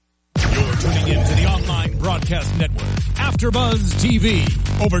tuning in to the online broadcast network, AfterBuzz TV.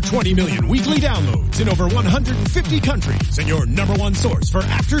 Over 20 million weekly downloads in over 150 countries, and your number one source for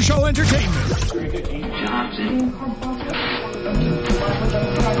after-show entertainment.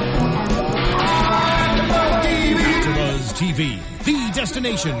 AfterBuzz TV, the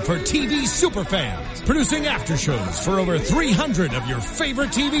destination for TV superfans, producing aftershows for over 300 of your favorite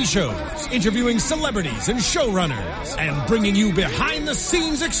TV shows, interviewing celebrities and showrunners, and bringing you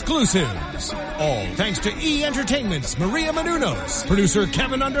behind-the-scenes exclusives. All thanks to E! Entertainment's Maria Menounos, producer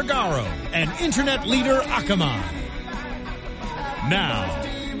Kevin Undergaro, and internet leader Akamai. Now,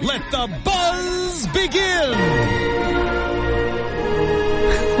 let the buzz begin!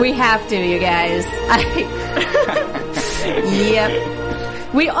 We have to, you guys.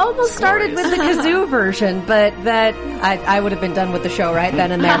 Yep. We almost started with the kazoo version, but that I would have been done with the show right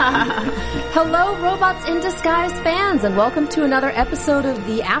then and there. Hello, Robots in Disguise fans, and welcome to another episode of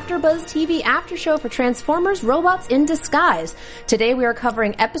the AfterBuzz TV After Show for Transformers Robots in Disguise. Today we are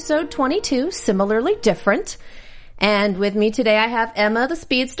covering episode 22, Similarly Different. And with me today I have Emma the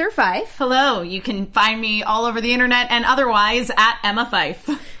Speedster Fife. Hello, you can find me all over the internet and otherwise at Emma Fife.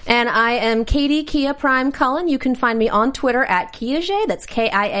 And I am Katie Kia Prime Cullen. You can find me on Twitter at Kiaxet. That's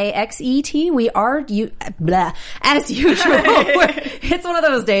Kiaxet. We are, as usual. It's one of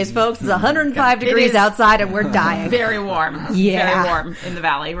those days, folks. It's 105 degrees outside and we're dying. Very warm. Yeah. Very warm in the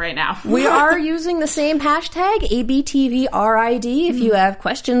valley right now. We are using the same hashtag, ABTVRID. If you have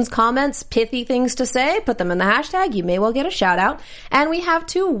questions, comments, pithy things to say, put them in the hashtag. You may well get a shout out. And we have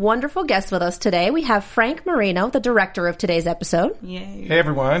two wonderful guests with us today. We have Frank Marino, the director of today's episode. Yay. Hey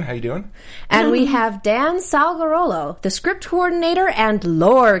everyone. How you doing? And we have Dan Salgarolo, the script coordinator and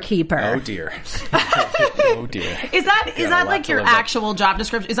lore keeper. Oh dear. Oh dear. Is that like your actual job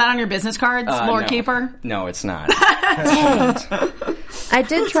description? Is that on your business cards, lore keeper? No, it's not. I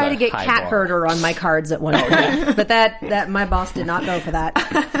did try to get cat herder on my cards at one point, but that my boss did not go for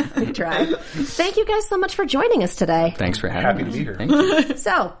that. We tried. Thank you guys so much for joining us today. Thanks for having me. Happy to be here. Thank you.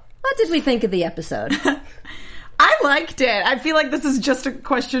 So, what did we think of the episode? I liked it. I feel like this is just a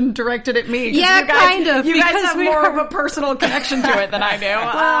question directed at me. Yeah, kind of. You guys have more of a personal connection to it than I do.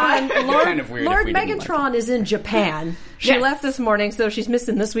 And Lord, kind of weird Lord if we didn't Megatron is in Japan. She Yes. left this morning, so she's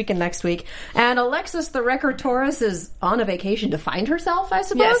missing this week and next week. And Alexis the Record Taurus is on a vacation to find herself, I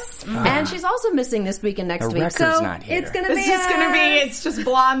suppose. Yes. And she's also missing this week and next The week. record's So not here. it's going to be It's just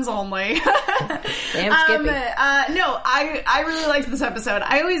blondes only. Damn Skippy. No, I really liked this episode.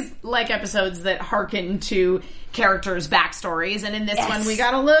 I always like episodes that hearken to characters' backstories, and in this one we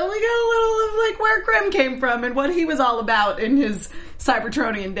got a little of like where Grimm came from and what he was all about in his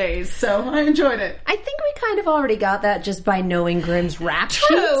Cybertronian days. So I enjoyed it. I think we kind of already got that just by knowing Grimm's rap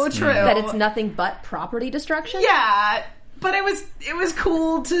sheets. True. That it's nothing but property destruction. Yeah, but it was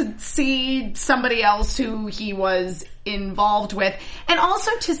cool to see somebody else who he was involved with, and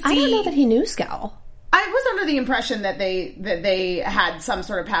also to see. I don't know that he knew Scowl. I was under the impression that they had some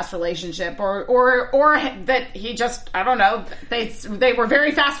sort of past relationship, or that he just, I don't know, they were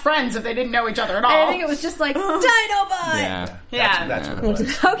very fast friends if they didn't know each other at all. I think it was just like Dinobot. Yeah. That's what it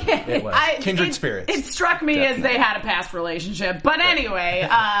was. Okay. It was. Kindred spirits. It struck me as they had a past relationship, but anyway.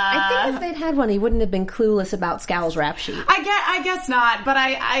 I think if they'd had one, he wouldn't have been clueless about Scowl's rap sheet. I guess not, but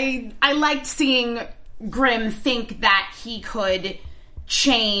I liked seeing Grimm think that he could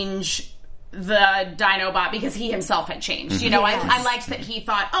change the Dinobot because he himself had changed. Mm-hmm. You know, Yes. I liked that he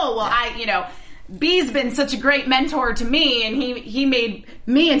thought, oh, well, B's been such a great mentor to me, and he made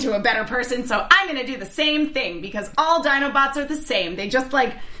me into a better person, so I'm going to do the same thing, because all Dinobots are the same. They just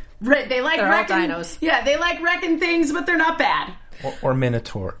like, they like They're wrecking... all dinos. Yeah, they like wrecking things, but they're not bad. Or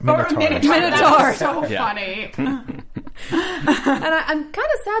Minotaur. Or a Minotaur. That was so funny. And I'm kind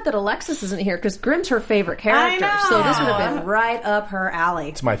of sad that Alexis isn't here, because Grimm's her favorite character. I know. So this would have been right up her alley.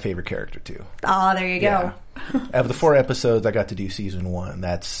 It's my favorite character too. Oh, there you go. Of the 4 episodes I got to do season 1,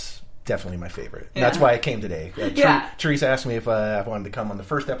 that's definitely my favorite. Yeah. That's why I came today. Teresa asked me if I wanted to come on the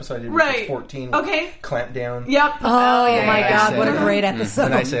first episode I did, which was 14. Okay. Clamp Down. Yep. Oh, yeah, my yeah. God, what a great episode.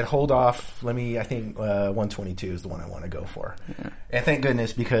 And I said, hold off. I think 122 is the one I want to go for. Yeah. And thank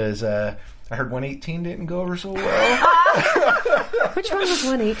goodness, because I heard 118 didn't go over so well. Which one was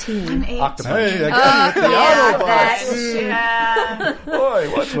 118? Octopus. Hey, I got you with the Autobots. Yeah. Boy,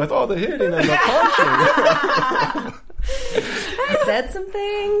 what's with all the hitting and the punching? I said some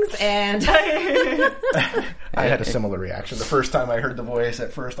things, and I had a similar reaction. The first time I heard the voice,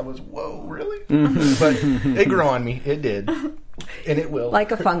 at first I was, whoa, really? Mm-hmm. But it grew on me. It did. And it will.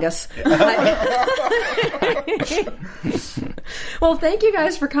 like a fungus. Well, thank you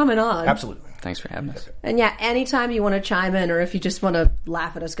guys for coming on. Absolutely. Thanks for having us. And yeah, anytime you want to chime in, or if you just want to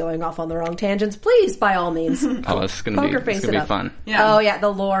laugh at us going off on the wrong tangents, please, by all means. Oh, it's going to be fun. Yeah. Oh yeah, the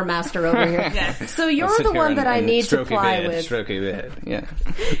lore master over here. Yes. So you're the one that I need to ply with. Strokey bed. Yeah.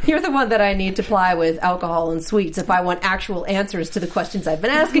 You're the one that I need to ply with alcohol and sweets if I want actual answers to the questions I've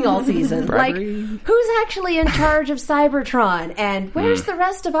been asking all season. Bribery. Like, who's actually in charge of Cybertron, and where's the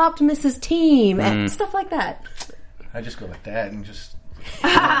rest of Optimus's team, and stuff like that. I just go like that and just...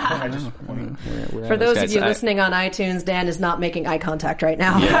 I just For those of you listening on iTunes, Dan is not making eye contact right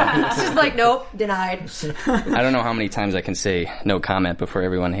now. Yeah. It's just like, nope, denied. I don't know how many times I can say no comment before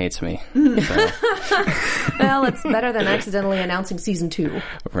everyone hates me. So. Well, it's better than accidentally announcing season 2.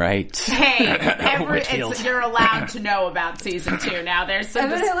 Right. Hey, you're allowed to know about season 2 now. There's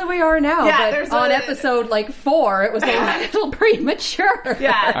some evidently we are now. Yeah, but on episode 4, it was a little premature.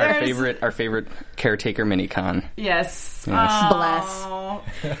 Yeah, our favorite caretaker minicon. Yes. Bless.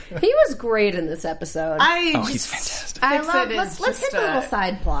 He was great in this episode. He's fantastic. Let's hit the little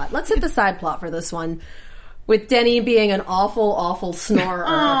side plot. Let's hit the side plot for this one. With Denny being an awful, awful snorer.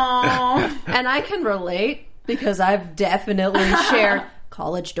 And I can relate because I've definitely shared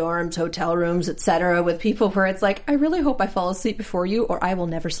college dorms, hotel rooms, etc. with people where it's like, I really hope I fall asleep before you or I will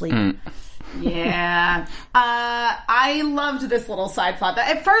never sleep. Yeah. I loved this little side plot.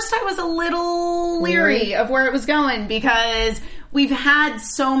 At first I was a little leery of where it was going because we've had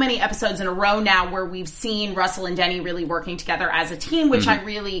so many episodes in a row now where we've seen Russell and Denny really working together as a team, which I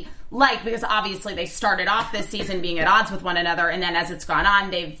really like because obviously they started off this season being at odds with one another, and then as it's gone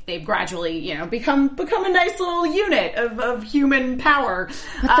on, they've gradually, become a nice little unit of human power.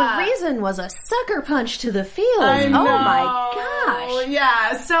 But the reason was a sucker punch to the feels. Oh my gosh.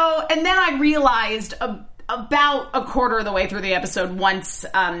 Yeah. So, and then I realized about a quarter of the way through the episode once,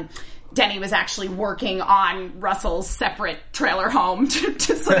 Denny was actually working on Russell's separate trailer home so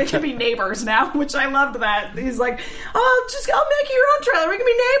they can be neighbors now, which I loved that. He's like, I'll make you your own trailer. We can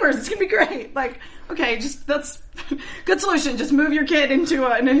be neighbors. It's going to be great. Like, okay, that's good solution. Just move your kid into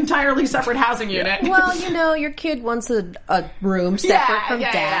an entirely separate housing unit. Well, your kid wants a room separate from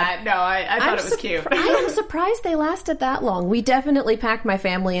Dad. Yeah. No, I thought it was cute. I am surprised they lasted that long. We definitely packed my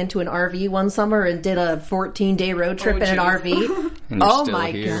family into an RV one summer and did a 14-day road trip in an RV. Oh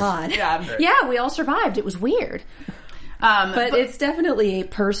my God. Yeah, we all survived. It was weird. But it's definitely a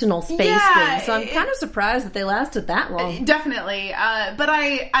personal space thing, so I'm kind of surprised that they lasted that long. Definitely. But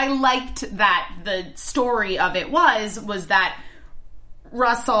I liked that the story of it was that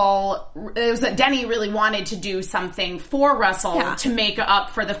Denny really wanted to do something for Russell to make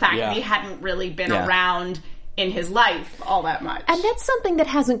up for the fact that he hadn't really been around in his life all that much. And that's something that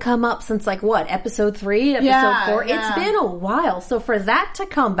hasn't come up since episode 3, episode 4. Yeah. It's been a while. So for that to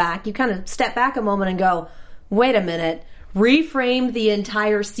come back, you kind of step back a moment and go, wait a minute, reframe the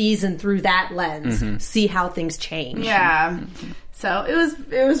entire season through that lens. See how things change. Yeah. So it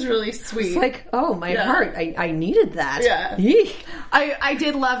was really sweet. It's like, oh, my heart. I needed that. Yeah. I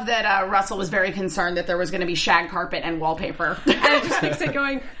did love that Russell was very concerned that there was going to be shag carpet and wallpaper. And it just makes it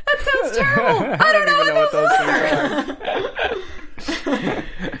going, that sounds terrible. I don't know what those are.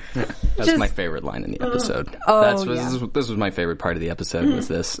 That's my favorite line in the episode. This was my favorite part of the episode was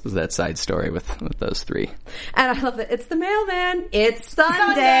that side story with those three. And I love that it's the mailman. It's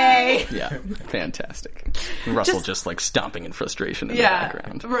Sunday. Yeah, fantastic. Russell just like stomping in frustration in the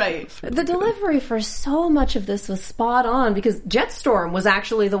background. Right. The delivery for so much of this was spot on because Jetstorm was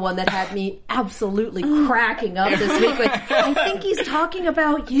actually the one that had me absolutely cracking up this week. Like, I think he's talking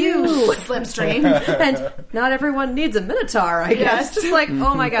about you. Slipstream. And not everyone needs a Minotaur, I guess. Just like,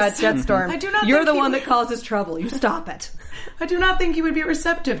 oh my God, Jetstorm. You're the one that causes trouble. You stop it. I do not think he would be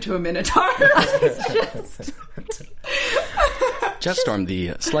receptive to a Minotaur. Jetstorm,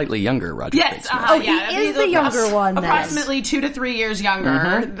 the slightly younger Roger. Yes, he is the younger one. Approximately 2 to 3 years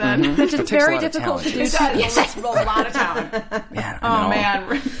younger. Which is very difficult to do. It takes a lot of talent. Yeah,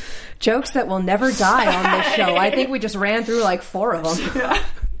 man. Jokes that will never die on this show. I think we just ran through like 4 of them.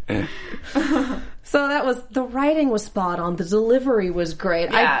 Yeah. So the writing was spot on. The delivery was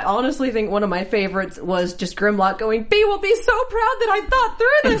great. Yeah. I honestly think one of my favorites was just Grimlock going, B will be so proud that I thought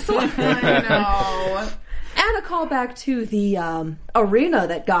through this one. I know. And a callback to the arena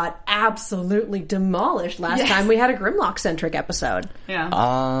that got absolutely demolished last time we had a Grimlock-centric episode.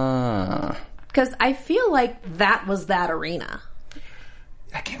 Yeah. Because I feel like that was that arena.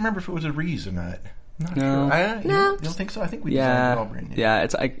 I can't remember if it was a Reese or not. Not No. sure. No. You don't think so? I think we designed it all brand new. Yeah,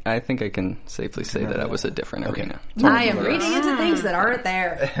 I think I can safely say that it was a different arena. I am reading into things that aren't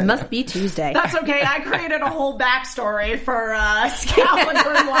there. It must be Tuesday. That's okay. I created a whole backstory for Scout and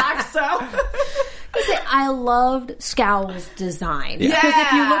Grimlock, so... to say, I loved Scowl's design. Yeah. Because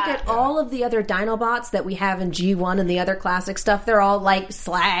if you look at all of the other Dinobots that we have in G1 and the other classic stuff, they're all like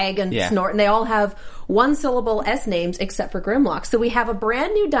Slag and Snort, and they all have one-syllable S names except for Grimlock. So we have a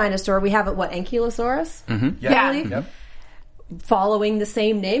brand new dinosaur. We have, Ankylosaurus? Mm-hmm. Yeah. Yep. Following the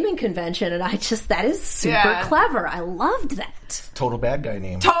same naming convention, and that is super clever. I loved that. Total bad guy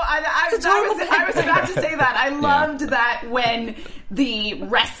name. I was about to say that. I loved that when the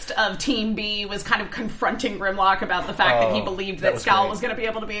rest of Team B was kind of confronting Grimlock about the fact that he believed that Scowl was going to be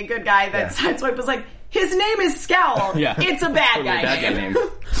able to be a good guy, that Sideswipe was like, his name is Scowl. It's a bad guy name.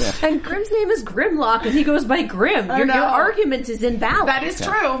 And Grim's name is Grimlock, and he goes by Grim. Your argument is invalid. That is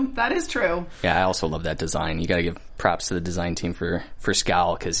true. That is true. Yeah, I also love that design. You got to give props to the design team for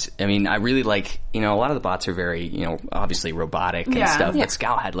Scowl, because I mean, I really like, a lot of the bots are very, obviously robotic and stuff, but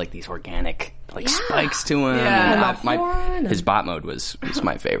Scowl had like these organic spikes to him. Yeah. His bot mode was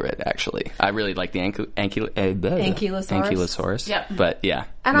my favorite, actually. I really like the Ankylosaurus. Yep. But yeah.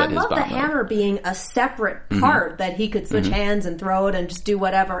 And I love the hammer being a separate part that he could switch hands and throw it and just do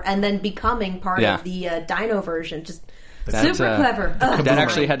whatever, and then becoming part of the Dino version. Just super clever. That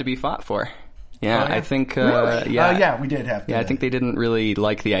actually had to be fought for. Yeah, I think. Really? We did have to. Yeah, I think they didn't really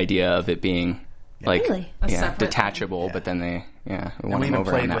like the idea of it being detachable, but then they won him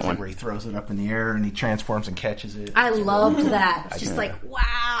over on that one. Where he throws it up in the air and he transforms and catches it. I loved that. It's just like,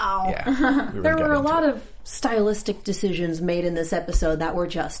 wow. Yeah, there were a lot of stylistic decisions made in this episode that were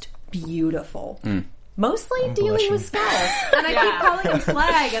just beautiful. Mostly dealing with Scowl. And I keep calling him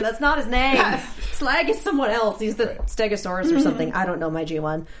Slag, and that's not his name. Slag is someone else. He's the Stegosaurus or something. I don't know my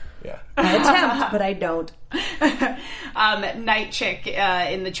G1. Yeah. I attempt, but I don't. Night Chick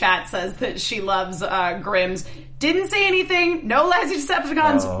in the chat says that she loves Grimm's. Didn't say anything. No lazy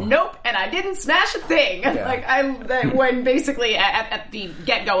Decepticons. No. Nope. And I didn't smash a thing. Yeah. When basically at the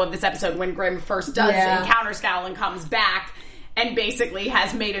get-go of this episode, when Grimm first does encounter Scowl and comes back, and basically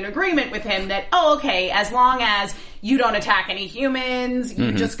has made an agreement with him that, as long as you don't attack any humans,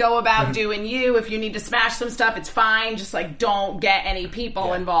 you just go about doing you. If you need to smash some stuff, it's fine. Just don't get any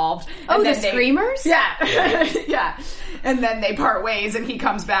people involved. And the Screamers? Yeah. And then they part ways, and he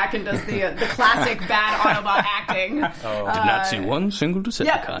comes back and does the classic bad Autobot acting. Did not see one single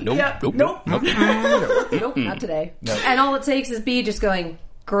Decepticon. Nope, not today. Nope. And all it takes is B just going,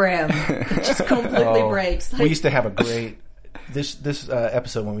 Grim. It just completely breaks. We used to have a great... This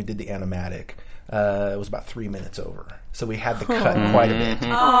episode, when we did the animatic, it was about 3 minutes over. So we had to cut quite a bit.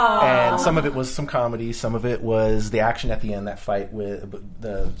 And some of it was some comedy. Some of it was the action at the end, that fight with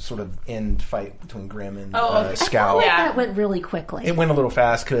the sort of end fight between Grimm and Scowl. That went really quickly. It went a little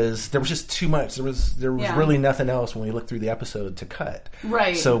fast because there was just too much. There was really nothing else when we looked through the episode to cut.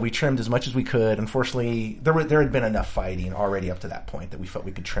 Right. So we trimmed as much as we could. Unfortunately, there had been enough fighting already up to that point that we felt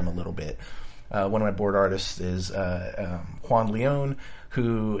we could trim a little bit. One of my board artists is Juan Leon,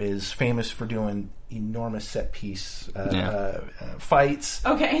 who is famous for doing enormous set piece fights.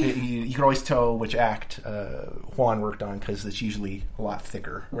 Okay. You can always tell which act Juan worked on because it's usually a lot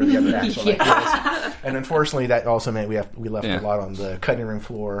thicker where the other acts are like this. And unfortunately, that also meant we left a lot on the cutting room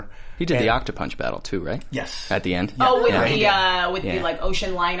floor. He did the Octopunch battle too, right? Yes. At the end. With the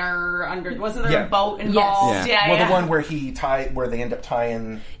ocean liner under. Wasn't there a boat involved? Yes. Yeah. The one where where they end up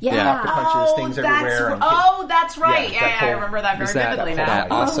tying Octopunches things everywhere. That's right. I remember that very vividly now.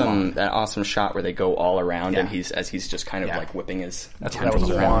 That awesome shot where they go all around and he's just kind of like whipping his tendrils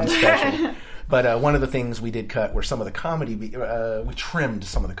around. Special. But one of the things we did cut were some of the comedy. We trimmed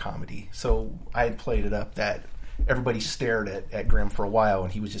some of the comedy. So I had played it up that everybody stared at Grimm for a while,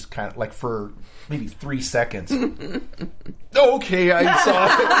 and he was just kind of like for maybe 3 seconds. Okay, I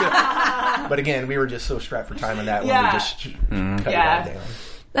saw it. But again, we were just so strapped for time on that one. We just cut it all down.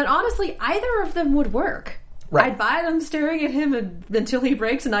 And honestly, either of them would work. Right. I'd buy them staring at him until he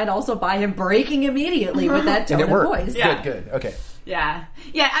breaks, and I'd also buy him breaking immediately with that tone of voice. Yeah. Good. Okay. Yeah.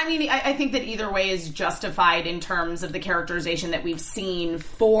 I mean, I think that either way is justified in terms of the characterization that we've seen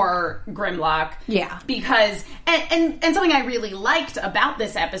for Grimlock. Yeah. Because, and something I really liked about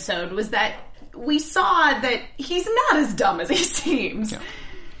this episode was that we saw that he's not as dumb as he seems. Yeah.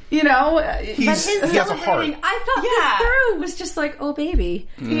 He has a heart. I thought this through was just like, oh, baby.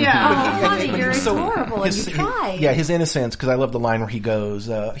 Yeah. Honey, you're adorable and you tried. His innocence, because I love the line where he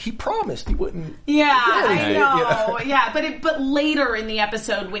goes, he promised he wouldn't. Yeah, I know. Yeah, but later in the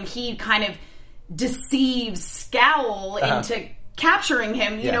episode when he kind of deceives Scowl into capturing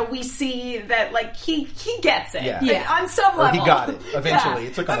him, you Yeah. know, we see that, like, he gets it. Yeah. On some Or level. he got it. Eventually. Yeah.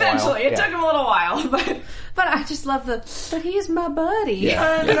 It took him Eventually. a while. It took him a little while, But I just love but he's my buddy.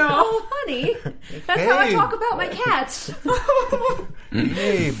 Yeah. Oh, honey. That's how I talk about my cats.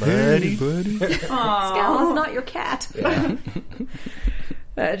 Hey, buddy. Scal is not your cat. Yeah.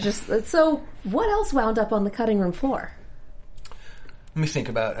 So, what else wound up on the cutting room floor? Let me think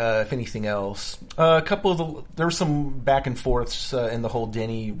about if anything else. A couple of there were some back and forths in the whole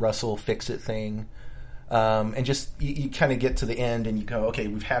Denny Russell fix-it thing. And just, you kind of get to the end and you go, okay,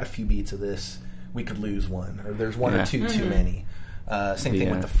 we've had a few beats of this. We could lose one. Or there's one or two too many. Same thing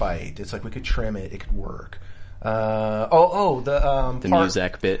with the fight. It's like we could trim it. It could work. The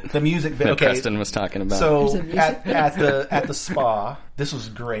music bit. The music bit. That Okay. Preston was talking about. So at the spa, this was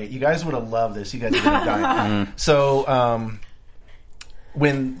great. You guys would have loved this. You guys would have died. So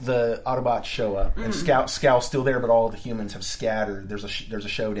when the Autobots show up and Scal's still there, but all the humans have scattered. There's a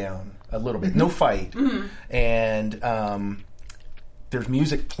showdown, a little bit, no fight, and there's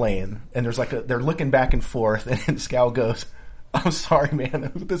music playing, and there's they're looking back and forth, and Scal goes, "I'm sorry,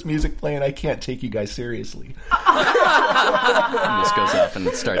 man. With this music playing, I can't take you guys seriously." He just goes off and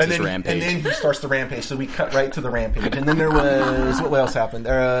starts his rampage. And then he starts the rampage. So we cut right to the rampage. And then there was what else happened?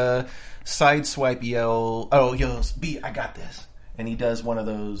 Sideswipe yells, "B, I got this." And he does one of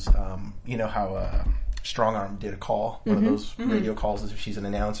those, you know how Strong Arm did a call, one of those radio calls as if she's an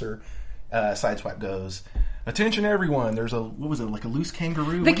announcer. Sideswipe goes, "Attention, everyone! There's like a loose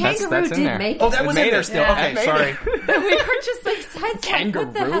kangaroo." The kangaroo did make it. Oh, that was in there still. Okay, sorry. We were just like, Sideswipe,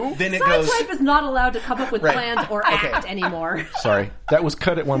 what the hell? Then it goes. Sideswipe is not allowed to come up with plans or act anymore. Sorry, that was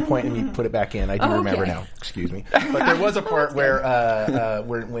cut at one point, and we put it back in. I do remember now. Excuse me. But there was a part where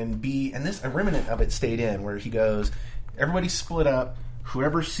when B, and a remnant of it stayed in, where he goes, "Everybody split up.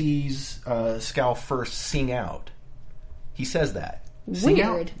 Whoever sees Scal first, sing out." He says that. Sing Weird.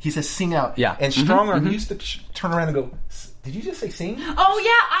 out. He says sing out. Yeah. And Strong Arm used to turn around and go, "Did you just say sing?" Oh,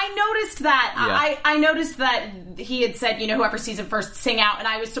 yeah, I noticed that. Yeah. I noticed that he had said, you know, whoever sees it first, sing out, and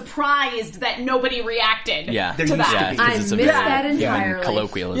I was surprised that nobody reacted to There that. used to be. Yeah, I because it's a missed very that entirely.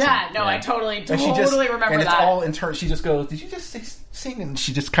 colloquialism. Yeah, no, I totally And she just, remember and it's that. all in turn. She just goes, "Did you just say sing?" And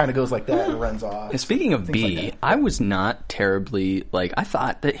she just kind of goes like that and runs off. And speaking of B, like that. I was not terribly I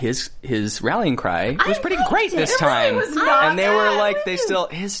thought that his rallying cry was pretty liked great it. this It time, really was not and they were bad. like they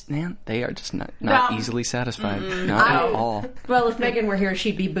are just not No. easily satisfied, not at all. Well, if Megan were here,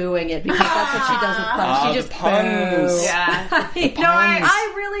 she'd be booing it because that's what she does with puns. She just puns. boos. Yeah.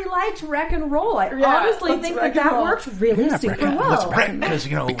 I really liked Wreck and Roll. I honestly let's think wreck that and roll. worked really super well.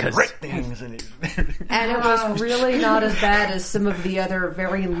 Because wreck things and And it was really not as bad as some of the other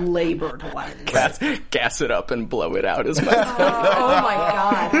very labored ones. Gas it up and blow it out as much. Oh my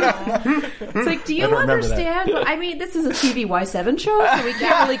god. It's like, do you don't remember that. understand? I mean, this is a TV Y7 show, so we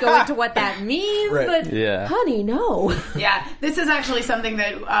can't really go into what that means, Right. but Yeah. honey, no. Yeah, this is actually something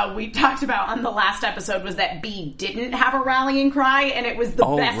that we talked about on the last episode, was that B didn't have a rallying cry, and it was the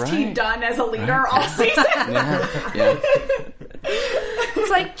best he'd done as a leader all season. Yeah. It's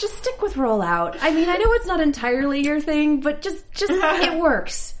like, just stick with rollout. I mean, I know it's not entirely your thing, but just it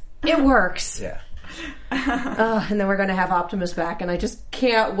works. It works. yeah. And then we're going to have Optimus back, and I just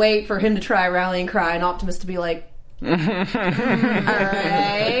can't wait for him to try rallying cry, and Optimus to be like, all right,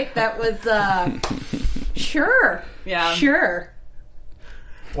 that was, sure. Yeah. Sure.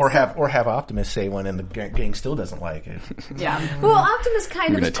 Or have Optimus say one, and the gang still doesn't like it. Yeah. Well, Optimus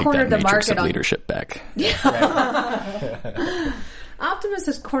kind We're of going to take cornered that the matrix market of on... leadership back. Optimus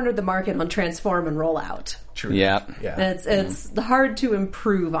has cornered the market on transform and rollout. True. Yeah. Yeah. It's hard to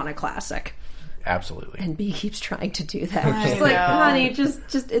improve on a classic. Absolutely. And B keeps trying to do that. Just like, know. honey, just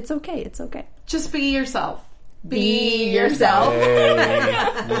it's okay. It's okay. Just be yourself. Be yourself.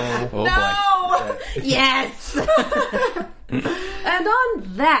 Oh No! Yes. And on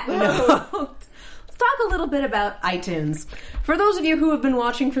that note, let's talk a little bit about iTunes. For those of you who have been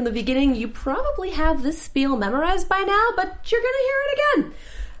watching from the beginning, you probably have this spiel memorized by now, but you're going to hear it again.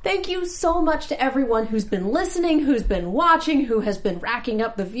 Thank you so much to everyone who's been listening, who's been watching, who has been racking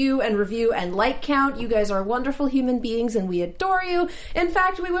up the view and review and like count. You guys are wonderful human beings and we adore you. In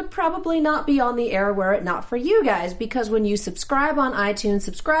fact, we would probably not be on the air were it not for you guys, because when you subscribe on iTunes,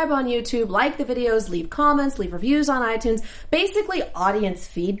 subscribe on YouTube, like the videos, leave comments, leave reviews on iTunes, basically audience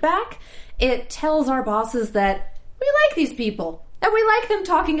feedback, it tells our bosses that we like these people. And we like them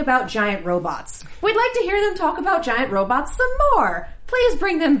talking about giant robots. We'd like to hear them talk about giant robots some more. please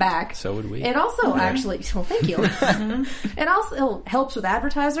bring them back. So would we. It also actually, well, thank you. It also helps with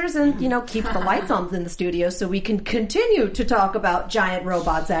advertisers and, keeps the lights on in the studio so we can continue to talk about giant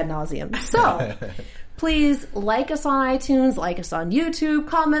robots ad nauseum. So, please like us on iTunes, like us on YouTube,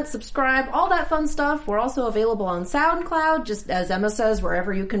 comment, subscribe, all that fun stuff. We're also available on SoundCloud, just as Emma says,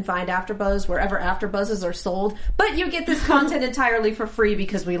 wherever you can find AfterBuzz, wherever AfterBuzzes are sold. But you get this content entirely for free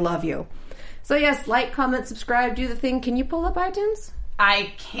because we love you. So yes, like, comment, subscribe, do the thing. Can you pull up iTunes?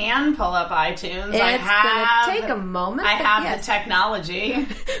 I can pull up iTunes. It's going to take a moment. I have the technology.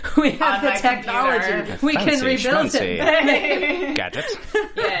 We have the technology. Computer. We can rebuild it. Gadget.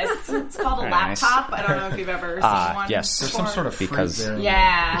 Yes. It's called a laptop. Nice. I don't know if you've ever seen one. Yes. There's some sort of because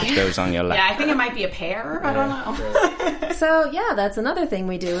it goes on your lap. Yeah, I think it might be a pair. I don't know. So, yeah, that's another thing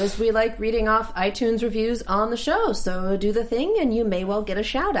we do is we like reading off iTunes reviews on the show. So do the thing and you may well get a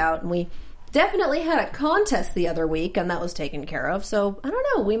shout out. And we definitely had a contest the other week, and that was taken care of. So, I don't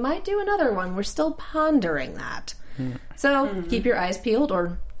know. We might do another one. We're still pondering that. So, keep your eyes peeled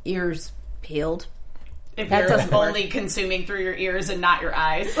or ears peeled. If you're only consuming through your ears and not your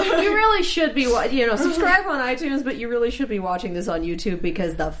eyes. You really should be, subscribe on iTunes, but you really should be watching this on YouTube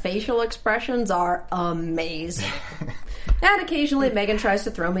because the facial expressions are amazing. And occasionally Megan tries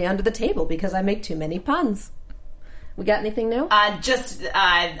to throw me under the table because I make too many puns. We got anything new?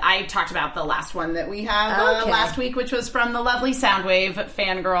 I talked about the last one that we have last week, which was from the lovely Soundwave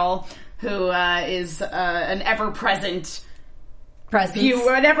fangirl, who is an ever-present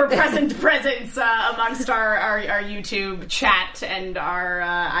an ever-present presence amongst our YouTube chat and our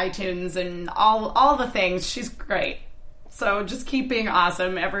iTunes and all the things. She's great. So just keep being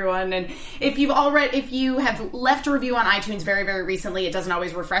awesome, everyone. And if you have left a review on iTunes very, very recently, it doesn't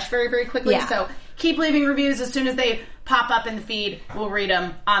always refresh very, very quickly. Yeah. So keep leaving reviews. As soon as they pop up in the feed, we'll read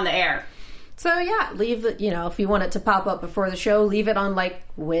them on the air. So yeah, leave it, if you want it to pop up before the show, leave it on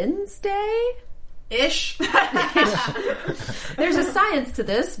Wednesday? Ish. There's a science to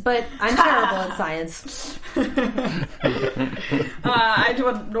this, but I'm terrible at science. I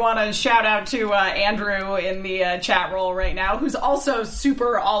want to shout out to Andrew in the chat roll right now, who's also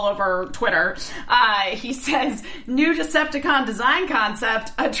super all over Twitter. He says, new Decepticon design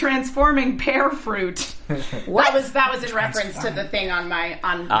concept, a transforming pear fruit. What? That was in reference to the thing on my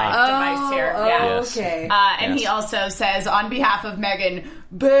device here. Yeah. Okay. And he also says, on behalf of Megan,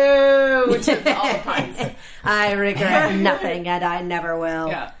 boo to all the puns. I regret nothing, and I never will.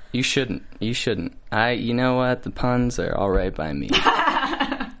 Yeah. You shouldn't. You know what? The puns are all right by me.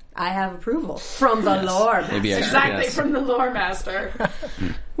 I have approval from the lore master. Maybe exactly, from the lore master.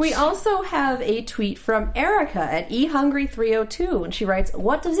 We also have a tweet from Erica at eHungry302, and she writes,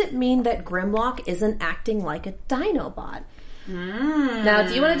 what does it mean that Grimlock isn't acting like a Dinobot? Now,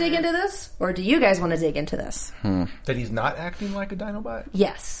 do you want to dig into this? Or do you guys want to dig into this? That he's not acting like a Dinobot?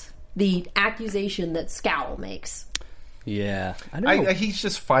 Yes. The accusation that Scowl makes. Yeah. I don't know. He's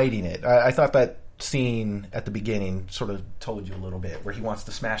just fighting it. I thought that scene at the beginning sort of told you a little bit, where he wants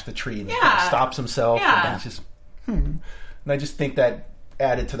to smash the tree and he kind of stops himself. Yeah. And he's just, And I just think that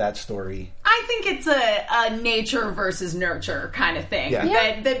added to that story. I think it's a nature versus nurture kind of thing.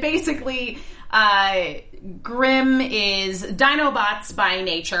 Yeah. That basically... Grim is Dinobots by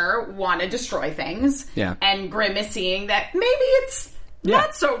nature want to destroy things. Yeah. And Grim is seeing that maybe it's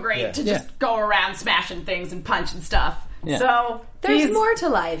not so great to just go around smashing things and punching stuff. Yeah. So there's more to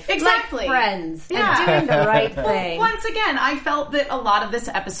life. Exactly. Like friends. And doing the right thing. Once again, I felt that a lot of this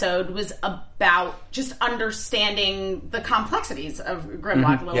episode was about just understanding the complexities of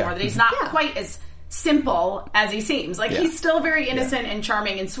Grimlock a little more. That he's not quite as simple as he seems. He's still very innocent and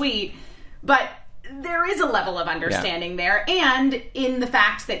charming and sweet, but there is a level of understanding there, and in the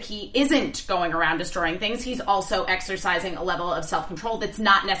fact that he isn't going around destroying things, he's also exercising a level of self-control that's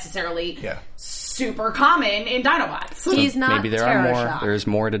not necessarily super common in Dinobots. He's not Maybe there's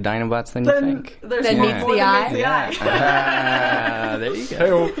more to Dinobots than you think. There's than more meets the eye. There you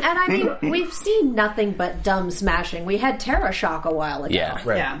go. And I mean, we've seen nothing but dumb smashing. We had Terra Shock a while ago. Yeah.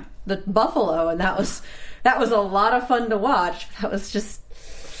 Right. Yeah. The Buffalo, and that was a lot of fun to watch. That was just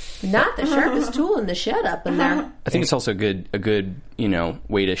not the sharpest tool in the shed up in there. I think it's also a good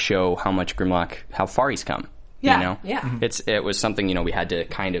way to show how much Grimlock, how far he's come. Yeah. Yeah. It was something, we had to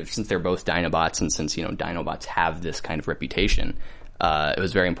kind of, since they're both Dinobots and since, Dinobots have this kind of reputation, it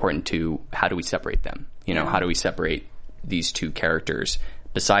was very important to, how do we separate them? How do we separate these two characters?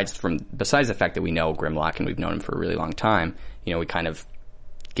 Besides the fact that we know Grimlock and we've known him for a really long time, we kind of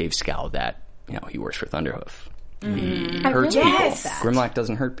gave Scowl that, he works for Thunderhoof. He hurts people. That. Grimlock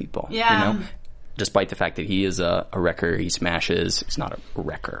doesn't hurt people. Yeah. despite the fact that he is a wrecker, he smashes. He's not a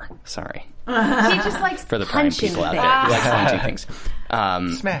wrecker. Sorry. He just likes for the Prime people out there. He likes punching things.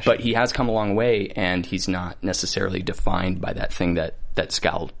 But he has come a long way, and he's not necessarily defined by that thing that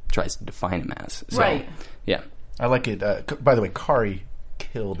Scal tries to define him as. So, right. Yeah. I like it. By the way, Kari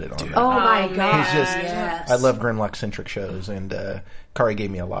killed it on that. Oh my god! He's just. I love Grimlock-centric shows, and Kari gave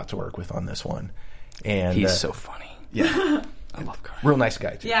me a lot to work with on this one. And he's so funny. Yeah. I love Kari. Real nice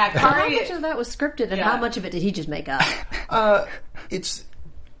guy, too. Yeah, Kari. How much of that was scripted, and how much of it did he just make up?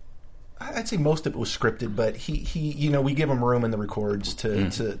 I'd say most of it was scripted, but he we give him room in the records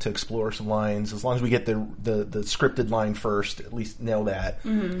to explore some lines. As long as we get the scripted line first, at least nail that,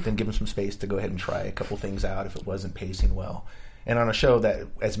 then give him some space to go ahead and try a couple things out if it wasn't pacing well. And on a show that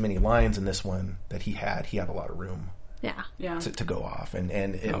as many lines in this one that he had a lot of room. Yeah. To go off and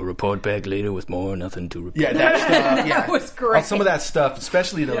I'll report back later with more. Nothing to report. Yeah, that stuff. That was great. Some of that stuff,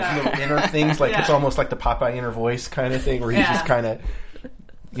 especially those little inner things, like it's almost like the Popeye inner voice kind of thing, where he's just kind of,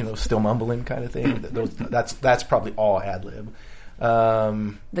 still mumbling kind of thing. That's probably all ad lib.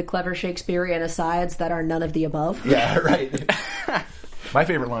 The clever Shakespearean asides that are none of the above. Yeah, right. My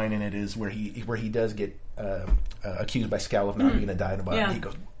favorite line in it is where he does get accused by Scal of not being a Dinobot. Yeah. And he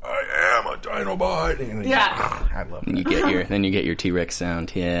goes, "I am a Dinobot." And I love that. Then you get your T-Rex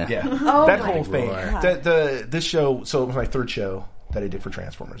sound. Yeah. Oh, that whole thing. This show. So it was my third show that I did for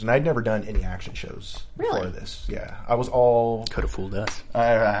Transformers, and I'd never done any action shows before this. Yeah, I was all could have fooled us.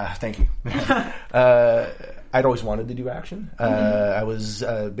 Thank you. I'd always wanted to do action. I was,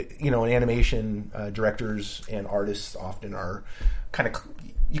 in animation, directors and artists often are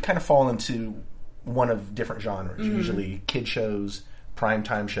you kind of fall into one of different genres. Usually, kid shows,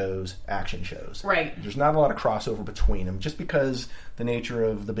 primetime shows, action shows. Right. There's not a lot of crossover between them, just because the nature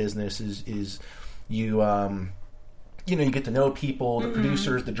of the business is you. You get to know people, the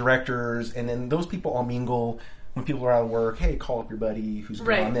producers, the directors, and then those people all mingle. When people are out of work, hey, call up your buddy who's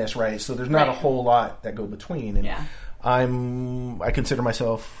good on this, right? So there's not a whole lot that go between. And I consider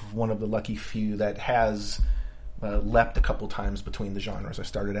myself one of the lucky few that has leapt a couple times between the genres. I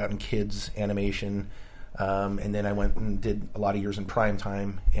started out in kids animation, and then I went and did a lot of years in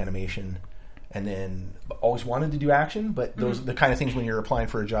primetime animation, and then always wanted to do action, but those the kind of things when you're applying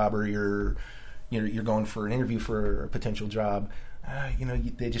for a job or you're going for an interview for a potential job,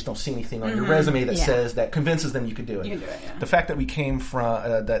 they just don't see anything on your resume that says that convinces them you could do it. You can do it, yeah. The fact that we came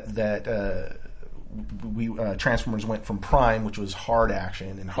from Transformers went from Prime, which was hard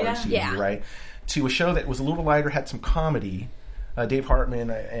action and hard CG, right, to a show that was a little lighter, had some comedy. Dave Hartman,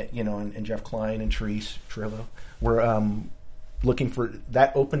 and Jeff Klein and Therese Trillo were looking for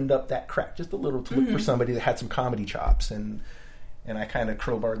that. Opened up that crack just a little to look for somebody that had some comedy chops, and I kind of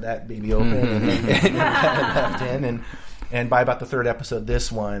crowbarred that baby open and left in. And by about the third episode,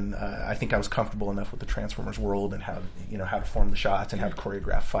 this one, I think I was comfortable enough with the Transformers world and how to form the shots and how to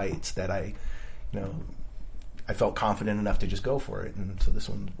choreograph fights that I felt confident enough to just go for it. And so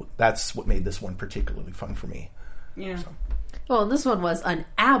that's what made this one particularly fun for me. Yeah. So. Well, this one was an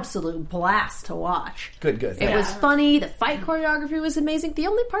absolute blast to watch. Good. It was funny. The fight choreography was amazing. The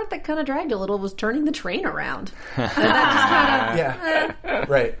only part that kind of dragged a little was turning the train around. And that just kind of...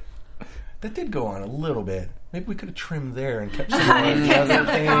 right. That did go on a little bit. Maybe we could have trimmed there and kept some of the other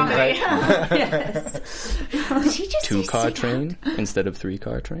thing, right? Yes. Did he just 2-car train instead of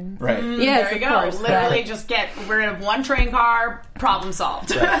 3-car train? Right. Yes, there you of go. course. Literally just get rid of one train car, problem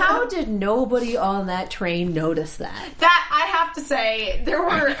solved. Right. How did nobody on that train notice that? That, I have to say, there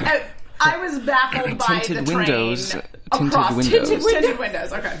were... I was baffled by tinted the windows. train Tinted across windows. tinted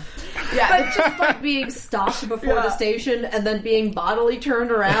windows. Okay. Yeah. But just like being stopped before the station and then being bodily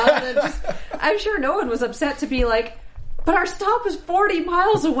turned around. And I'm sure no one was upset to be like, but our stop is 40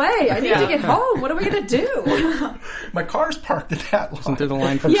 miles away. I need to get home. What are we going to do? My car's parked at that lot. Isn't there the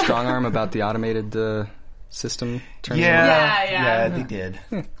line from Strong Arm about the automated system turning around? Yeah, they did.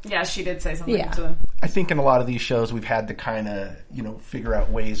 Yeah, she did say something Yeah. to them. I think in a lot of these shows we've had to kind of, figure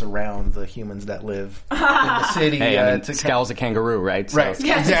out ways around the humans that live in the city. Hey, Scal's a kangaroo, right? So Right.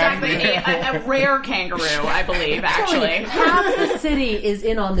 Yes, exactly. A rare kangaroo, I believe, actually. Half the city is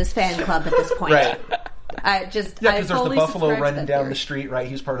in on this fan club at this point. Right. Because there's the buffalo running down the street, right?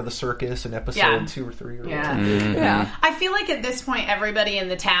 He's part of the circus in episode 2 or 3 or whatever. Yeah. I feel like at this point, everybody in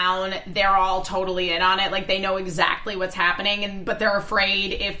the town, they're all totally in on it. Like, they know exactly what's happening, but they're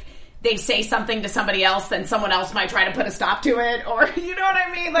afraid if they say something to somebody else, then someone else might try to put a stop to it, or, you know what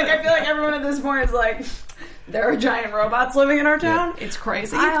I mean? Like, I feel like everyone at this point is like, there are giant robots living in our town. It's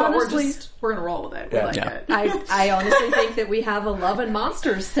crazy, but honestly, we're gonna roll with it. We like it. I honestly think that we have a Love and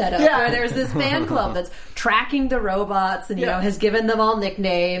Monsters set up where there's this fan club that's tracking the robots and, you know, has given them all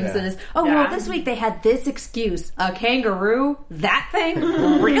nicknames and is, well, this week they had this excuse. A kangaroo? That thing?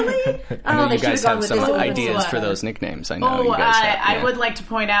 Really? I know you guys have some ideas for those nicknames. I know you guys have. I would like to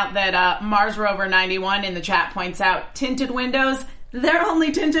point out that Mars Rover 91 in the chat points out tinted windows. They're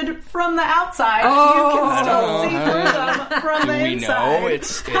only tinted from the outside. You can still see through them from the inside. We know it's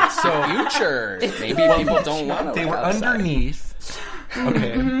so future. Maybe people don't want to. They were underneath.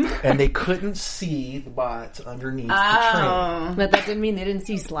 Okay. And they couldn't see the bots underneath the train. But that didn't mean they didn't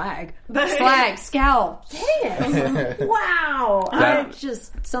see Slag. Scowl. Dang it. Wow.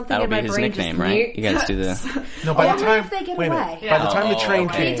 Something in my brain nickname, just... right? You guys do the... No, by the time... if they get away. By the time the train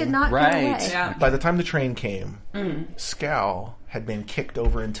came... They did not get away. Yeah. By the time the train came, Scowl had been kicked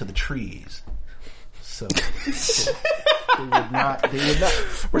over into the trees. So... They would not.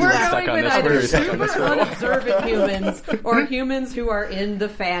 We're stuck on this. Either super unobservant humans or humans who are in the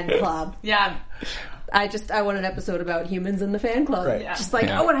fan club. Yeah. I want an episode about humans in the fan club. Right. Yeah. Just and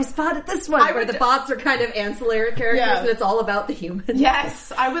I spotted this one where the bots are kind of ancillary characters and it's all about the humans.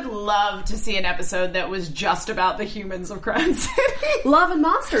 Yes, I would love to see an episode that was just about the humans of Crown City. Love and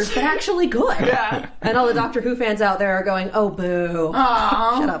Monsters, but actually good. Yeah. And all the Doctor Who fans out there are going, oh, boo.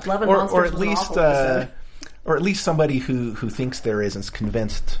 Aww. Shut up. Love and Monsters or at least, or at least somebody who thinks there is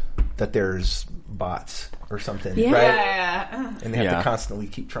convinced that there's bots or something, right? Yeah. And they have to constantly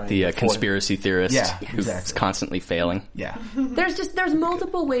keep trying. The conspiracy theorist who's constantly failing. Yeah. There's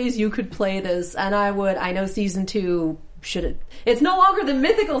multiple ways you could play this, and I know season 2 it's no longer the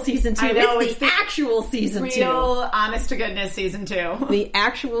mythical season 2. It's the actual season 2. Real, honest to goodness season 2. The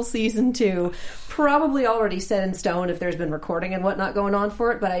actual season 2. Probably already set in stone if there's been recording and whatnot going on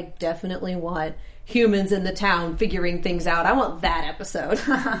for it, but I definitely want humans in the town figuring things out. I want that episode.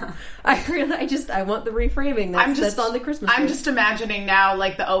 I want the reframing that's on the Christmas tree. I'm just imagining now,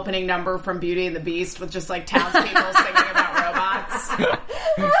 like, the opening number from Beauty and the Beast with just, like, townspeople singing about robots.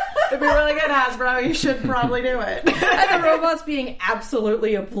 It'd be really good, Hasbro. You should probably do it. And the robots being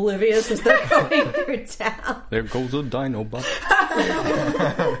absolutely oblivious as they're going through town. There goes a Dinobot.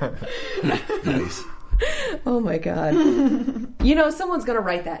 Nice. Oh, my God. Someone's going to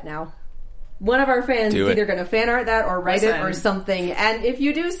write that now. One of our fans is either going to fan art that or write it or something. And if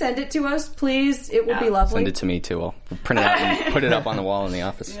you do send it to us, please, it will be lovely. Send it to me too. I'll print it out and put it up on the wall in the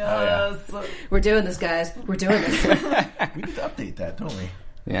office. Yes. We're doing this, guys. We're doing this. We need to update that, don't we?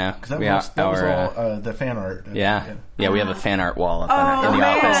 Yeah, because that was all the fan art. We have a fan art wall up in the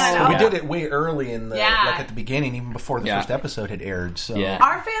office. We did it way early in the like at the beginning, even before the first episode had aired. So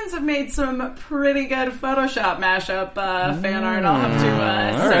our fans have made some pretty good Photoshop mashup fan art. I'll have to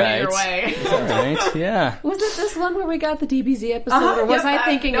send it your way. All right, yeah. Was it this one where we got the DBZ episode, or was I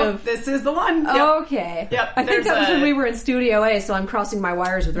thinking of? This is the one. Okay. Yep. I think that was when we were in Studio A, so I'm crossing my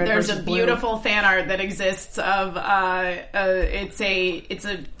wires with red versus blue. There's a beautiful fan art that exists of it's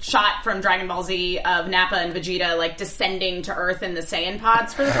a shot from Dragon Ball Z of Nappa and Vegeta like descending to Earth in the Saiyan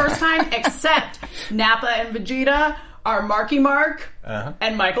pods for the first time, except Nappa and Vegeta are Marky Mark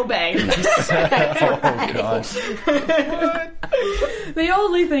and Michael Bay. Oh, gosh. The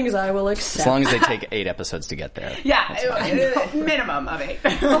only things I will accept. As long as they take 8 episodes to get there. Yeah, minimum of 8.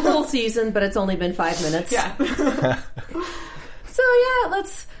 The whole season, but it's only been 5 minutes. Yeah. So yeah,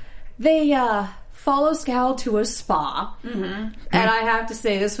 they follow Scowl to a spa. Mm-hmm. And I have to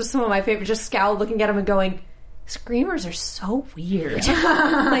say, this was some of my favorite, just Scowl looking at him and going, screamers are so weird.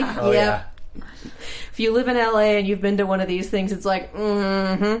 If you live in LA and you've been to one of these things, it's like,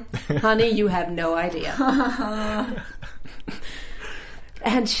 honey, you have no idea.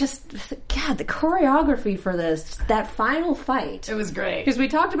 And just, God, the choreography for this, that final fight. It was great. Because we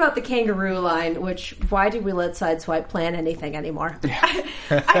talked about the kangaroo line, which, why do we let Sideswipe plan anything anymore?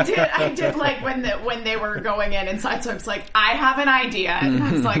 I did like when they were going in and Sideswipe's like, I have an idea. And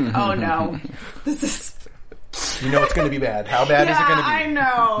I was like, oh no. This is... You know it's going to be bad. How bad is it going to be? I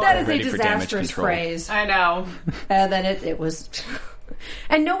know. That is a disastrous phrase. I know. And then it was...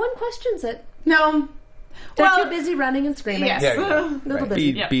 And no one questions it. No. They're too busy running and screaming. Yes. Little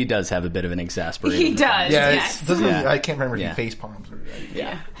busy. B does have a bit of an exasperating. He does. Yeah, yes. I can't remember if he face palms or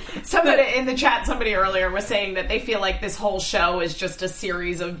Somebody in the chat, somebody earlier was saying that they feel like this whole show is just a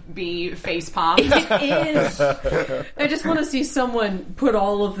series of B face palms. It is. I just want to see someone put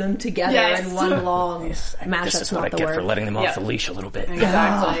all of them together in one long mashup. This is what I get for letting them off the leash a little bit.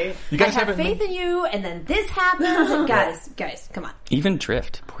 Exactly. You guys have faith in you, and then this happens. And guys, come on. Even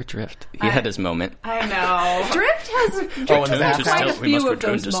Drift, poor Drift. He had his moment. I know. Drift has quite a few of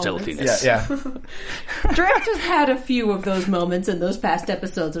those moments. Yeah. Drift has had a few of those moments in those past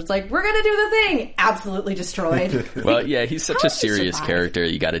episodes. It's like, we're going to do the thing. Absolutely destroyed. Well, yeah, he's such a serious character.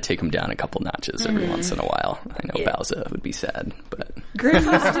 You got to take him down a couple notches every once in a while. I know Bowser would be sad, but Grim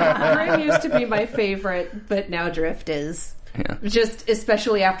used to be my favorite, but now Drift is. Yeah. Just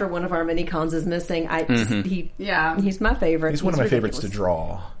especially after one of our mini cons is missing, he's my favorite. He's one of my favorites to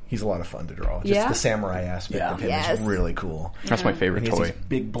draw. He's a lot of fun to draw. Just the samurai aspect of him is really cool. That's my favorite toy.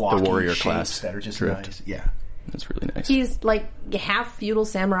 Big blocky the warrior shapes class that are just Drift. nice. Yeah. That's really nice. He's like half feudal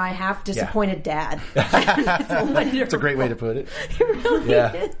samurai, half disappointed dad. It's a great way to put it. It really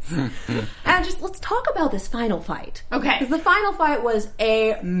is. And just let's talk about this final fight. Okay. Because the final fight was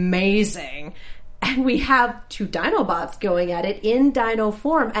amazing. And we have two Dinobots going at it in dino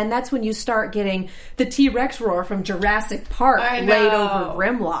form, and that's when you start getting the T-Rex roar from Jurassic Park laid over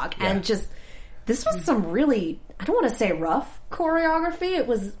Grimlock. Yeah. And just, this was some really, I don't want to say rough choreography, it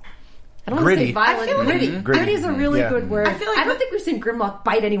was, I don't want to say violent. Gritty. Gritty is a really good word. I don't think we've seen Grimlock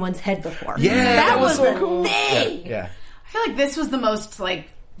bite anyone's head before. Yeah, that was so the cool. thing. Yeah. I feel like this was the most, like,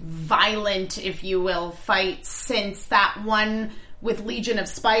 violent, if you will, fight since that one with Legion of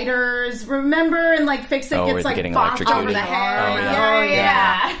Spiders, remember? And like Fix-It gets like bopped over the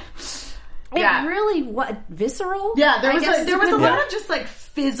head. It really, visceral? Yeah, there was a lot of just like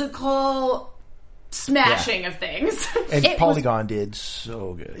physical smashing of things. And Polygon did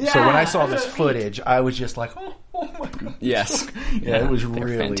so good. Yeah. So when I saw this footage, I was just like, oh my God. Yes. It was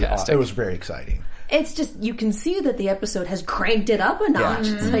really fantastic. It was very exciting. It's just, you can see that the episode has cranked it up a notch.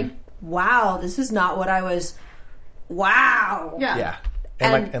 Yeah. It's like, wow, this is not what I was... Wow. Yeah.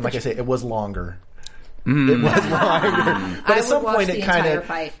 And like I said, it was longer. It was longer. But at some point it kind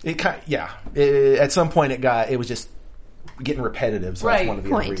of... at some point it was just getting repetitive. So that's one of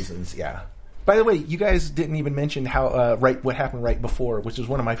the other reasons. Yeah. By the way, you guys didn't even mention how what happened right before, which is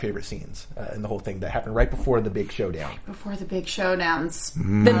one of my favorite scenes in the whole thing. That happened right before the big showdown. Before the big showdowns.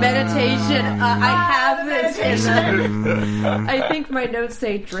 The meditation. I have this. I think my notes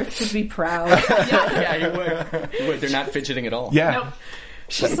say Drift should be proud. Yeah, you would. They're not fidgeting at all. Yeah. Nope.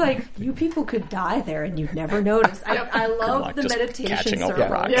 She's like, you people could die there and you'd never notice. I love the meditation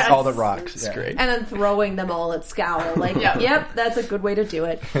circle. Yes. All the rocks. It's great. And then throwing them all at Scowl. Like, yep, that's a good way to do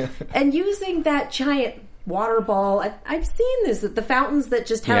it. And using that giant water ball. I've seen this, the fountains that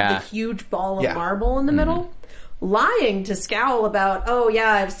just have the huge ball of marble in the middle. Lying to Scowl about,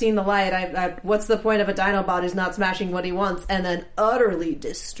 I've seen the light. What's the point of a Dinobot who's not smashing what he wants? And then utterly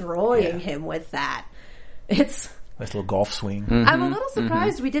destroying him with that. It's... Nice little golf swing. I'm a little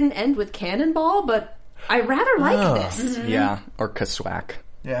surprised we didn't end with Cannonball, but I rather like this. Yeah, or Kaswak.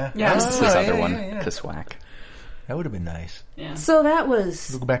 Yeah. That's his other one, Kaswak. That would have been nice. Yeah. So that was...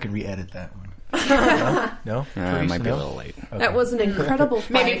 We'll go back and re-edit that one. No? It might be a little late. Okay. That was an incredible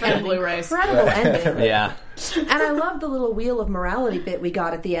fight. Maybe for the Blu-rays. Incredible ending. Yeah. And I love the little wheel of morality bit we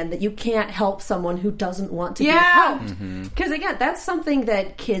got at the end, that you can't help someone who doesn't want to get helped. Because again, that's something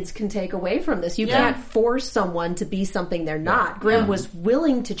that kids can take away from this. You can't force someone to be something they're not. Grim was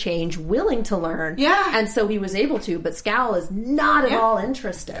willing to change, willing to learn. Yeah. And so he was able to, but Scowl is not at all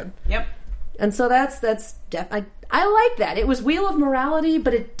interested. Yep. And so that's I like that. It was Wheel of Morality,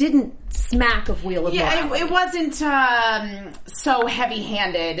 but it didn't smack of Wheel of Morality. Yeah, it wasn't so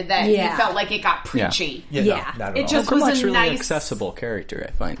heavy-handed that you felt like it got preachy. Yeah. Not at it all. just Grimlock's was a really nice, accessible character,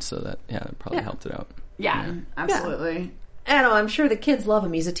 I find. So that that probably helped it out. Yeah, absolutely. I don't know, I'm sure the kids love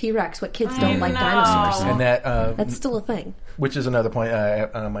him. He's a T-Rex. What kids don't like dinosaurs? And that's still a thing. Which is another point.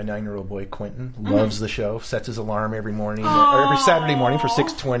 My 9-year-old boy Quentin loves the show. Sets his alarm every morning, or every Saturday morning for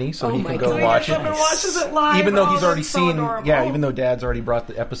 6:20, so he can go watch it. Watches it live. Even though he's already seen, even though Dad's already brought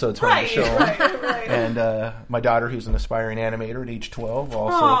the episodes home to show him. Right. And my daughter, who's an aspiring animator at age 12,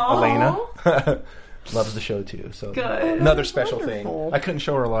 also Elena. Loves the show too, so another special thing. I couldn't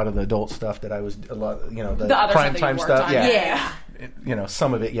show her a lot of the adult stuff that I was the prime time stuff.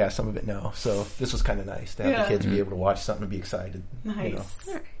 Some of it, some of it no. So this was kind of nice to have the kids be able to watch something and be excited. Nice.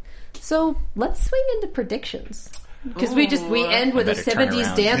 Right. So let's swing into predictions. Because we end with a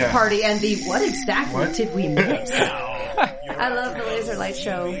 70s dance party and the what exactly did we miss? I love the Laser Light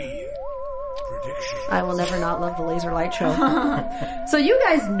Show. I will never not love the Laser Light Show. So you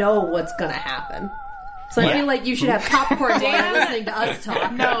guys know what's going to happen. So I feel like you should have popcorn while you're listening to us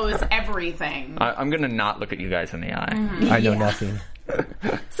talk. Knows everything. I'm going to not look at you guys in the eye. I know nothing.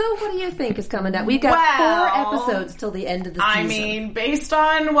 So what do you think is coming down? We've got 4 episodes till the end of the season. I mean, based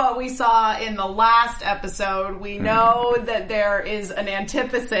on what we saw in the last episode, we know that there is an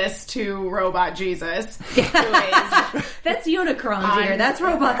antithesis to Robot Jesus, who is that's Unicron, dear. That's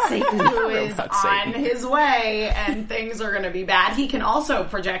Robot Satan. Who is on his way, and things are going to be bad. He can also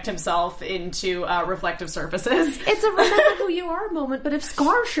project himself into reflective surfaces. It's a remember who you are moment, but if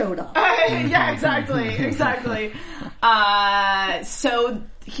Scar showed up. Yeah, exactly. So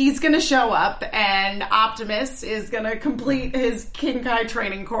he's going to show up, and Optimus is going to complete his Kinkai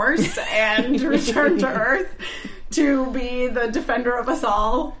training course and return to Earth to be the defender of us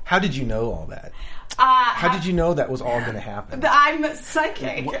all. How did you know all that? How did you know that was all going to happen? I'm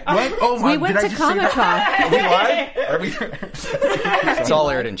psychic. What? Oh my! We went to Comic-Con. Are we It's all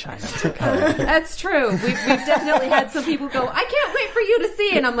aired in China. That's true. We've definitely had some people go, I can't wait for you to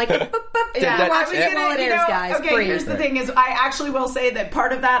see it. And I'm like, watch it while it airs, guys. Okay, here's the thing is, I actually will say that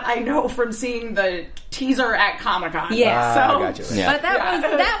part of that I know from seeing the teaser at Comic-Con. Yeah. So, I got you. Yeah. But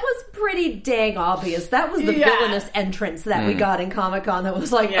that was pretty dang obvious. That was the villainous entrance that we got in Comic-Con that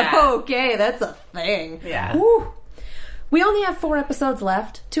was like, okay, that's a thing. Yeah. Woo. We only have 4 episodes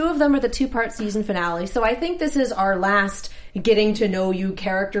left. 2 of them are the 2-part season finale. So I think this is our last getting to know you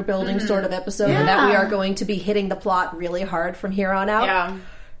character building sort of episode, and that we are going to be hitting the plot really hard from here on out. Yeah.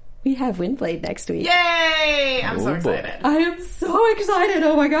 We have Windblade next week. Yay! I'm so excited. I am so excited.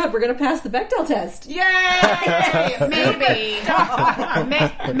 Oh my god, we're going to pass the Bechdel test. Yay! Maybe.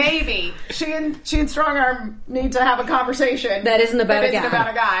 Maybe. She and Strongarm need to have a conversation. That isn't about a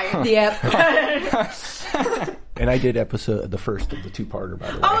guy. Yep. And I did the first of the 2-parter,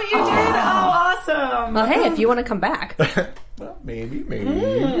 by the way. Oh, you did? Oh, awesome. Well, hey, if you want to come back. Well, maybe.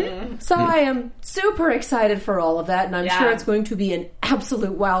 So I am super excited for all of that, and I'm sure it's going to be an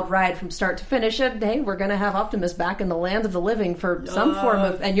absolute wild ride from start to finish. And hey, we're going to have Optimus back in the land of the living for some form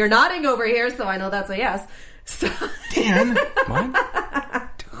of... And you're nodding over here, so I know that's a yes. So, Dan?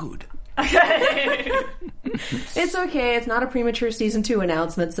 What? Dude. It's okay. It's not a premature season 2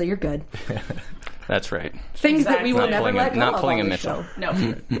 announcement, so you're good. That's right. Things that we will never let go Not of pulling on a this Mitchell. show.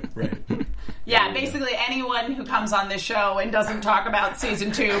 No. Right. Yeah, basically anyone who comes on this show and doesn't talk about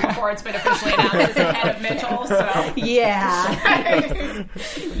season 2 before it's been officially announced is ahead of Mitchell, so. Yeah.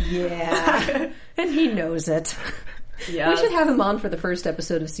 Yeah. And he knows it. Yes. We should have him on for the first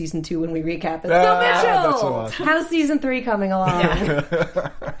episode of season 2 when we recap it. So that's Mitchell, so awesome. how's season 3 coming along? Yeah.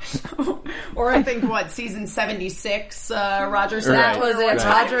 Or I think, season 76, Roger said. That was it. Right.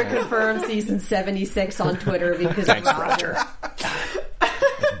 Roger confirmed season 76 on Twitter because Thanks, of Roger.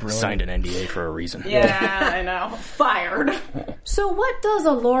 Signed an NDA for a reason. Yeah, I know. Fired. So what does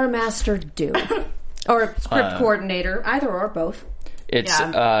a lore master do? Or a script coordinator, either or both.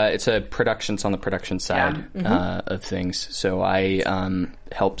 It's a productions on the production side of things. So I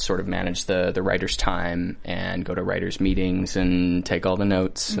help sort of manage the writer's time and go to writers' meetings and take all the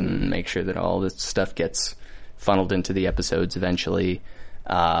notes and make sure that all this stuff gets funneled into the episodes eventually.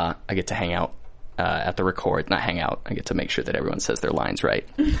 I get to hang out at the record, not hang out. I get to make sure that everyone says their lines right,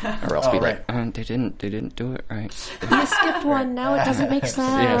 or else like, they didn't do it right. You skipped one. Now it doesn't make sense.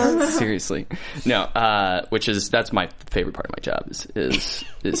 Yeah, seriously. No, that's my favorite part of my job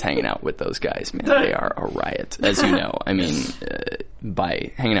is hanging out with those guys. Man, they are a riot, as you know. I mean,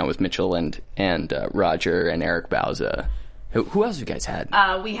 by hanging out with Mitchell and Roger and Eric Bauza. Who else have you guys had?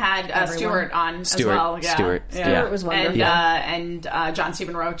 We had Stuart on as well. Yeah. Stuart was wonderful. And John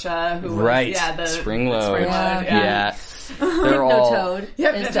Stephen Rocha, who was the Springload. Yeah. They're all Hypnotoad,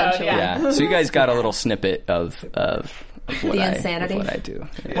 essentially. Yeah. So you guys got a little snippet of what insanity. Of what I do.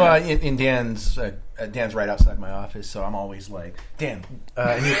 Yeah. Well, in Dan's right outside my office, so I'm always like, Dan,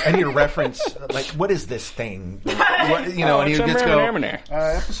 I need a reference. Like, what is this thing? And he would just go,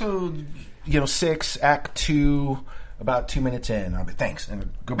 episode 6, Act 2. About 2 minutes in, I'll be thanks,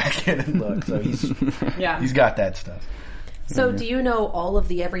 and go back in and look. So he's got that stuff. So do you know all of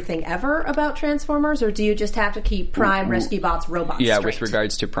the everything ever about Transformers, or do you just have to keep Prime, Rescue Bots, Robots straight? With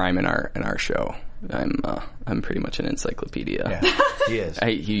regards to Prime in our show, I'm pretty much an encyclopedia. Yeah, he is.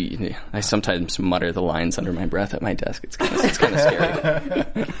 I sometimes mutter the lines under my breath at my desk. It's kind of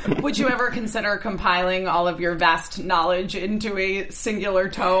scary. Would you ever consider compiling all of your vast knowledge into a singular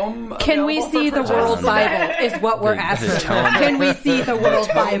tome? Can we see the World Bible? Is what we're asking. Can we see the World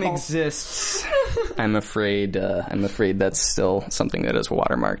Bible? Exists. I'm afraid that's still something that is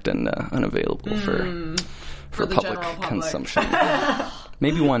watermarked and unavailable for public consumption.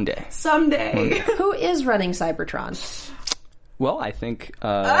 Maybe one day. Someday. Who is running Cybertron? Well, I think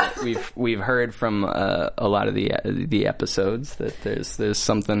we've heard from a lot of the episodes that there's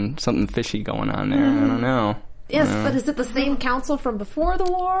something fishy going on there. I don't know. Yes, but is it the same council from before the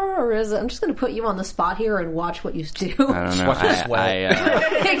war, or is it? I'm just going to put you on the spot here and watch what you do. I don't know. Watch your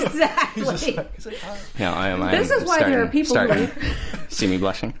sweat. Exactly. This is why there are people who see me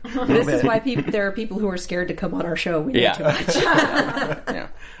blushing. This is why there are people who are scared to come on our show. We know too much. Yeah.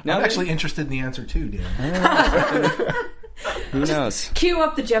 Now I'm actually interested in the answer too, Dan. Who knows? Cue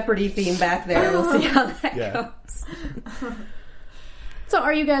up the Jeopardy theme back there. We'll see how that goes. So,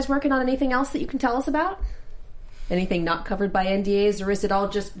 are you guys working on anything else that you can tell us about? Anything not covered by NDAs, or is it all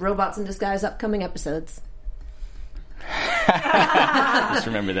just Robots in Disguise upcoming episodes? Just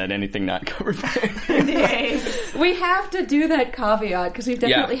remember that anything not covered by NDAs. We have to do that caveat because we've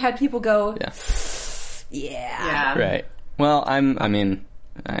definitely had people go, yeah. Right. Well, I don't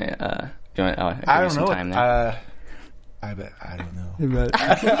know. Time there? I don't know.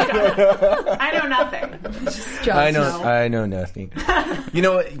 I know nothing. I know nothing. You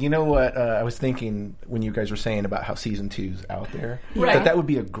know what? I was thinking when you guys were saying about how season 2's out there, that would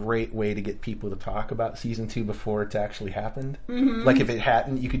be a great way to get people to talk about season 2 before it's actually happened. Mm-hmm. Like if it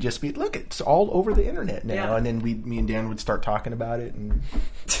hadn't, you could just be, look, it's all over the internet now, and then me and Dan would start talking about it. And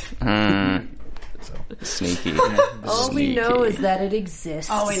so. Sneaky. All we know is that it exists.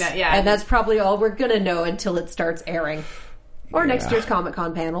 All we know, and that's probably all we're gonna know until it starts airing, or next year's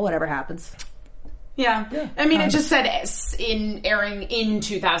Comic-Con panel, whatever happens. Yeah. I mean, it just said airing in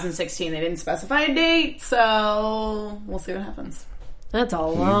 2016. They didn't specify a date, so we'll see what happens. That's a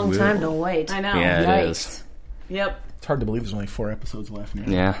long time to wait. I know. Yeah, it is. Yep. It's hard to believe there's only 4 episodes left now.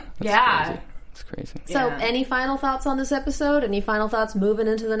 Yeah. Crazy. It's crazy. So, any final thoughts on this episode? Any final thoughts moving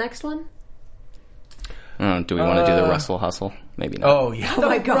into the next one? Do we want to do the Russell Hustle? Maybe not. Oh, yeah. Oh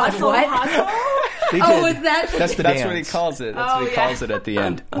my God, what? Is that? That's the That's dance. what he calls it. That's what he calls it at the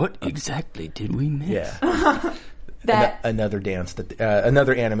end. What exactly did we miss? Yeah. Another dance,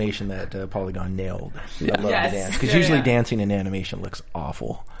 another animation that Polygon nailed. I love the dance. Because usually dancing in animation looks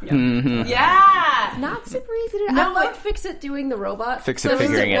awful. Yeah. Mm-hmm. Yeah. It's not super easy to do. I love Fix-It doing the robot. Fix-It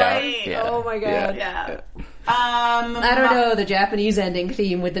figuring it out. Yeah. Oh my God. Yeah. I don't know, the Japanese ending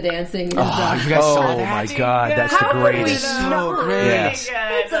theme with the dancing is you guys saw that? My God, that's the greatest. So great. Yes.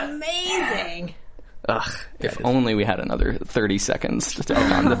 It's amazing. Ugh, if only we had another 30 seconds to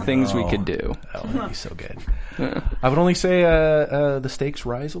talk on the things we could do. Oh, that'd be so good. I would only say the stakes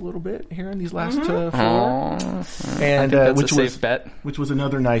rise a little bit here in these last 4. And that's a safe bet. Which was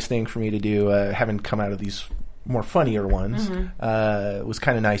another nice thing for me to do, having come out of these more funnier ones. It was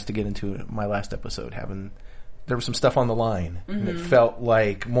kind of nice to get into my last episode, there was some stuff on the line, and it felt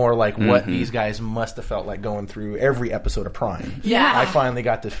like more like what these guys must have felt like going through every episode of Prime. Yeah. I finally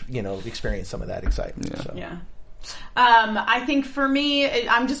got to, experience some of that excitement. Yeah. So. Yeah. I think for me,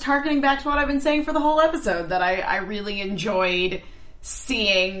 I'm just harkening back to what I've been saying for the whole episode, that I really enjoyed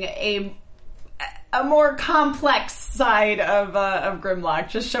seeing a more complex side of Grimlock,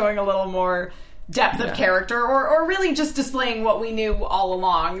 just showing a little more depth of character, or really just displaying what we knew all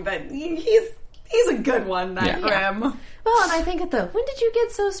along, that he's a good one, that Grim. Well, and I think when did you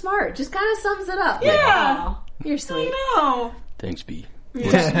get so smart? Just kind of sums it up. Yeah. Oh, you're sweet. I know. Thanks, B.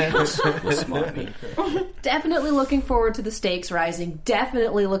 What's smart me? Definitely looking forward to the stakes rising.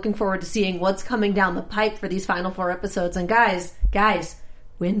 Definitely looking forward to seeing what's coming down the pipe for these final 4 episodes. And guys,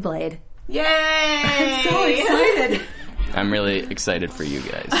 Windblade. Yay! I'm so excited. I'm really excited for you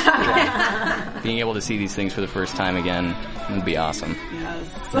guys. Being able to see these things for the first time again would be awesome.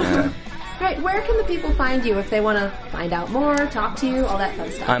 Yes. Right, where can the people find you if they want to find out more, talk to you, all that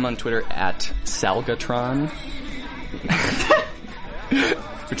fun stuff? I'm on Twitter at Salgatron.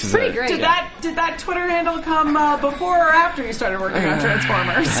 Which is pretty great. Did that Twitter handle come before or after you started working on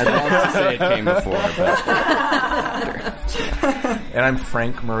Transformers? I'd love to say it came before, but And I'm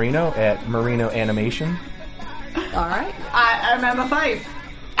Frank Marino at Marino Animation. All right. I'm Emma Fife.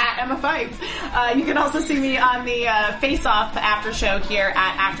 At Emma Fife. You can also see me on the Face Off After Show here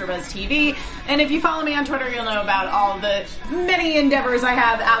at AfterBuzz TV. And if you follow me on Twitter, you'll know about all the many endeavors I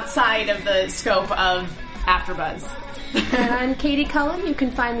have outside of the scope of AfterBuzz. And I'm Katie Cullen. You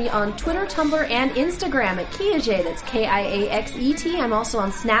can find me on Twitter, Tumblr, and Instagram at Kiaxet. That's Kiaxet. I'm also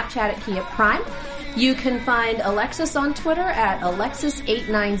on Snapchat at Kia Prime. You can find Alexis on Twitter at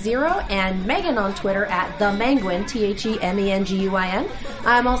Alexis890 and Megan on Twitter at TheManguin, TheMenguin.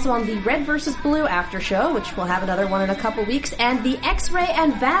 I'm also on the Red vs. Blue After Show, which we'll have another one in a couple weeks, and the X-Ray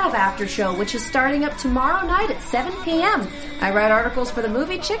and Vav After Show, which is starting up tomorrow night at 7 p.m. I write articles for the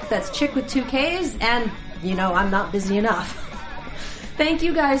Movie Chick, that's Chick with 2 Ks, and, I'm not busy enough. Thank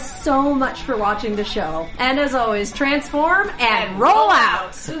you guys so much for watching the show. And as always, transform and roll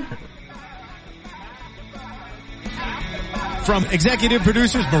out! From executive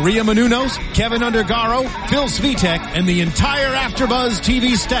producers Maria Menounos, Kevin Undergaro, Phil Svitek, and the entire AfterBuzz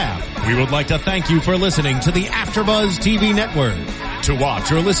TV staff, we would like to thank you for listening to the AfterBuzz TV network. To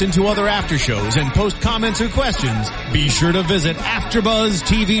watch or listen to other after shows and post comments or questions, be sure to visit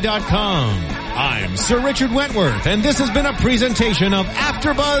AfterBuzzTV.com. I'm Sir Richard Wentworth, and this has been a presentation of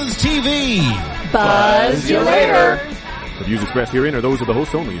AfterBuzz TV. Buzz you later. The views expressed herein are those of the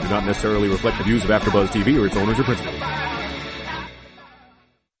hosts only and do not necessarily reflect the views of AfterBuzz TV or its owners or principals.